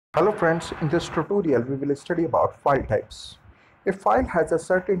Hello friends, in this tutorial we will study about file types. A file has a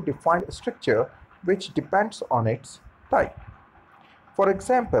certain defined structure which depends on its type. For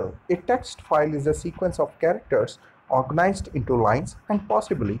example, a text file is a sequence of characters organized into lines and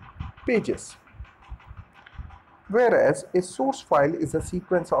possibly pages, whereas a source file is a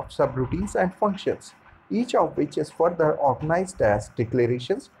sequence of subroutines and functions, each of which is further organized as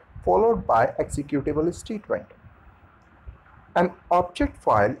declarations followed by executable statement. An object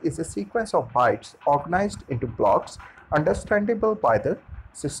file is a sequence of bytes organized into blocks understandable by the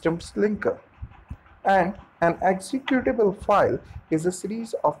system's linker. And an executable file is a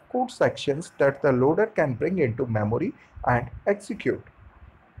series of code sections that the loader can bring into memory and execute.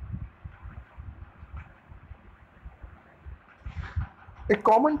 A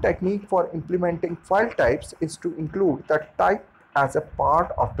common technique for implementing file types is to include the type as a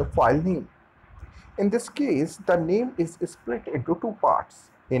part of the file name. In this case, the name is split into two parts,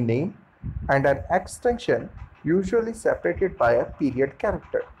 a name and an extension, usually separated by a period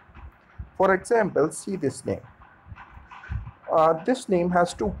character. For example, see this name. This name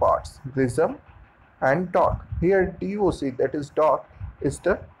has two parts, rhythm and dot. Here DOC, that is dot, is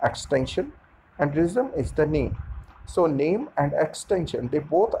the extension and rhythm is the name. So name and extension, they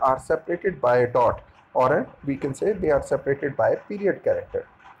both are separated by a dot, or we can say they are separated by a period character.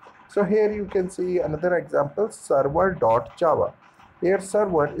 So here you can see another example, server.java. Here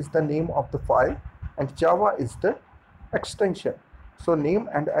server is the name of the file and Java is the extension. So name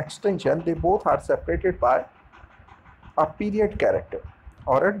and extension, they both are separated by a period character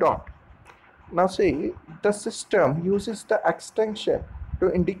or a dot. Now say the system uses the extension to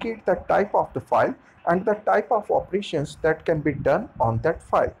indicate the type of the file and the type of operations that can be done on that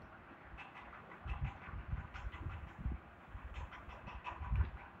file.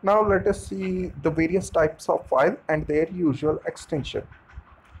 Now let us see the various types of file and their usual extension.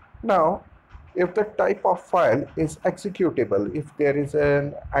 Now, if the type of file is executable, if there is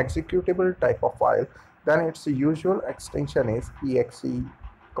an executable type of file, then its usual extension is exe,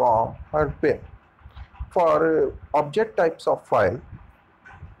 com, or bin. For object types of file,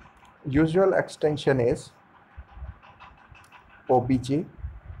 usual extension is obj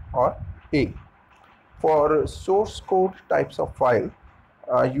or a. For source code types of file,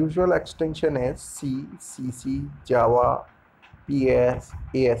 usual extension is C, CC, Java, PS,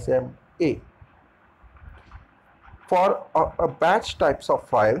 ASM, A. For a batch types of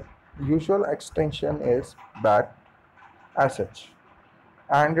file, usual extension is BAT, sh.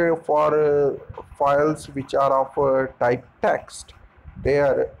 And for files which are of type text,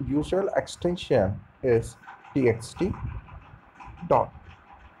 their usual extension is txt dot.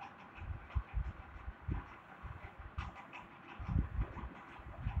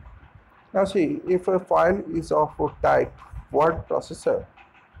 Now see, if a file is of type word processor,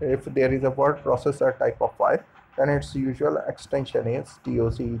 if there is a word processor type of file, then its usual extension is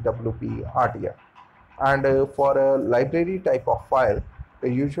docwp-rtf. And for a library type of file, the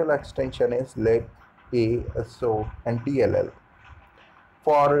usual extension is lib, a, so, and dll.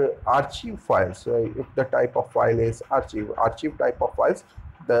 For archive files, if the type of file is archive type of files,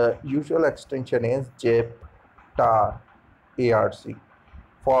 the usual extension is zip, tar, arc.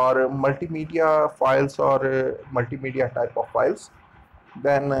 For multimedia files or multimedia type of files,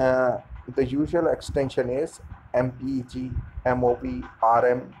 then the usual extension is mpeg, mov,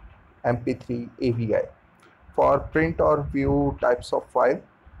 rm, mp3, avi. For print or view types of file,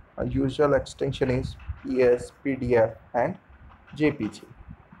 usual extension is ps, pdf, and jpg.